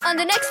on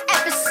the next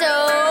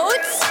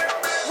episodes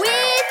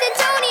with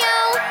Antonio.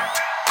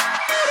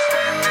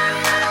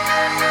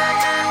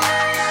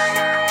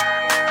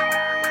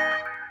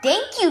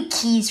 Thank you,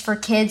 Keys for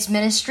Kids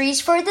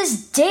Ministries, for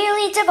this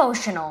daily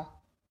devotional.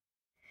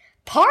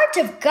 Part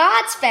of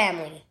God's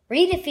family.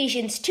 Read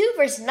Ephesians 2,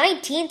 verse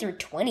 19 through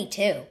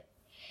 22.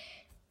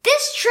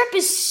 This trip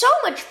is so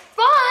much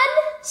fun,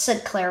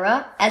 said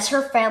Clara as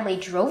her family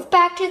drove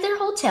back to their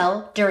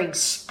hotel during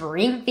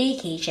spring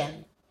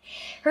vacation.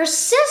 Her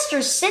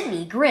sister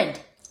Sydney grinned.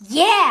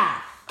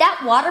 Yeah,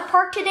 that water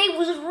park today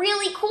was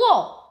really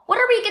cool. What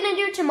are we going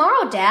to do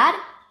tomorrow, Dad?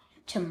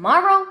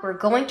 Tomorrow we're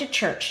going to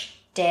church,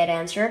 Dad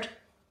answered.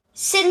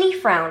 Sydney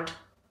frowned.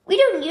 We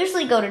don't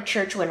usually go to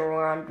church when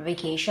we're on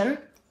vacation.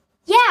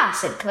 Yeah,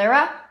 said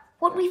Clara.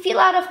 Would we feel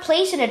out of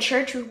place in a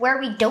church where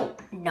we don't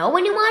know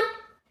anyone?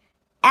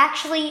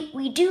 Actually,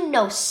 we do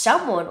know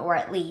someone, or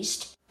at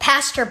least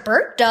Pastor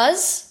Bert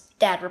does,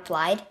 Dad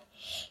replied.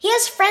 He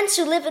has friends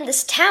who live in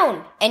this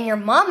town, and your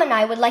mom and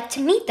I would like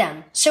to meet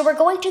them, so we're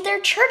going to their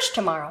church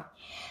tomorrow.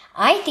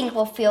 I think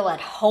we'll feel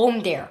at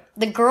home there.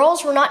 The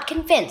girls were not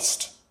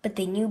convinced, but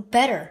they knew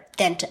better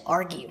than to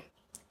argue.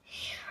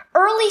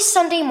 Early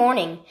Sunday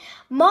morning,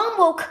 Mom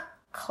woke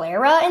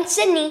Clara and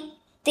Sydney.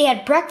 They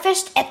had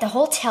breakfast at the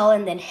hotel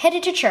and then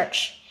headed to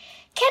church.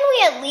 Can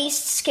we at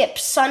least skip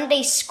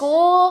Sunday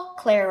school?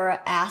 Clara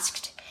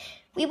asked.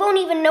 We won't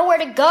even know where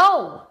to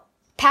go.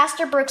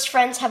 Pastor Brooks'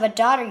 friends have a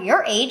daughter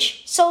your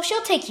age, so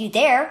she'll take you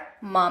there,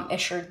 Mom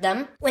assured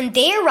them. When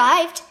they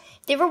arrived,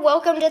 they were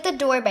welcomed at the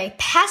door by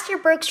Pastor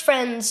Brooks'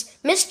 friends,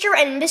 Mr.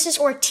 and Mrs.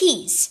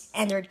 Ortiz,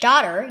 and their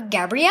daughter,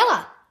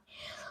 Gabriella.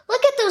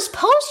 Look at those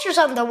posters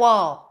on the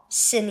wall,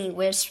 Sydney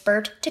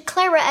whispered to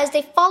Clara as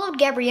they followed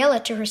Gabriella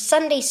to her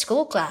Sunday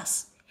school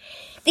class.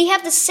 They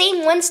have the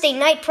same Wednesday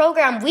night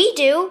program we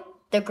do.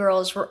 The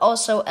girls were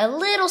also a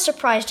little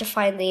surprised to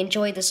find they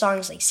enjoyed the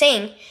songs they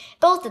sang,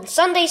 both in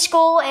Sunday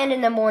school and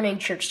in the morning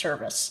church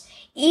service,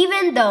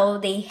 even though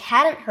they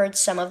hadn't heard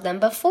some of them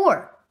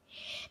before.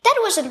 That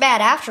wasn't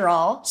bad after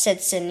all, said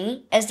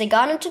Sydney, as they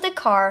got into the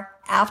car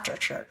after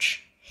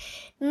church.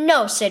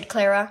 No, said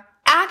Clara.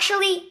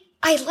 Actually,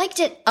 I liked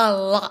it a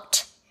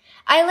lot.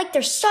 I liked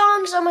their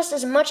songs almost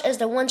as much as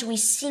the ones we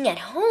sing at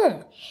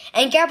home,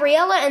 and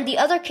Gabriella and the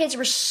other kids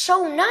were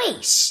so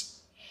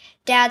nice.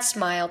 Dad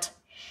smiled.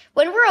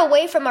 When we're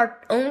away from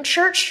our own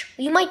church,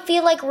 we might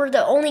feel like we're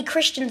the only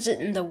Christians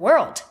in the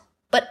world.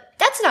 But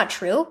that's not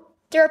true.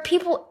 There are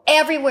people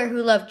everywhere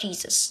who love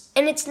Jesus,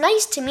 and it's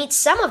nice to meet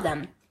some of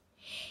them.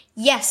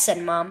 Yes,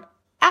 said Mom.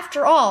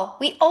 After all,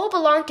 we all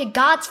belong to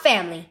God's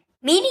family.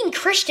 Meeting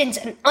Christians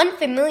in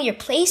unfamiliar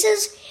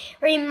places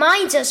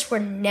reminds us we're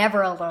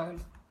never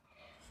alone.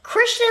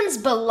 Christians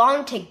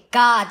belong to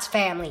God's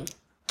family.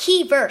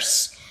 Key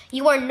verse.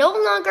 You are no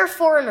longer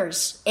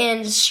foreigners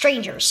and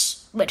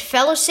strangers, but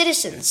fellow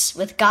citizens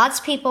with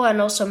God's people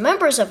and also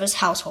members of His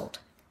household.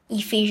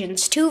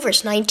 Ephesians 2,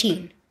 verse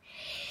 19.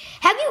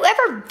 Have you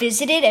ever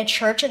visited a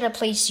church in a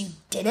place you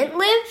didn't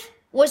live?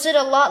 Was it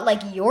a lot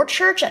like your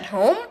church at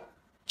home?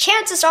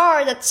 Chances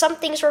are that some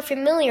things were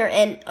familiar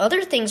and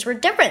other things were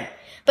different,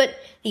 but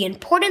the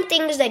important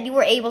thing is that you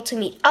were able to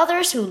meet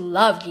others who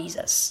love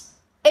Jesus.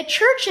 A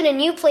church in a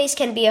new place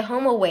can be a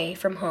home away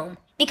from home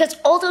because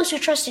all those who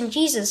trust in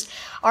Jesus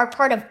are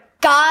part of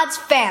God's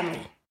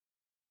family.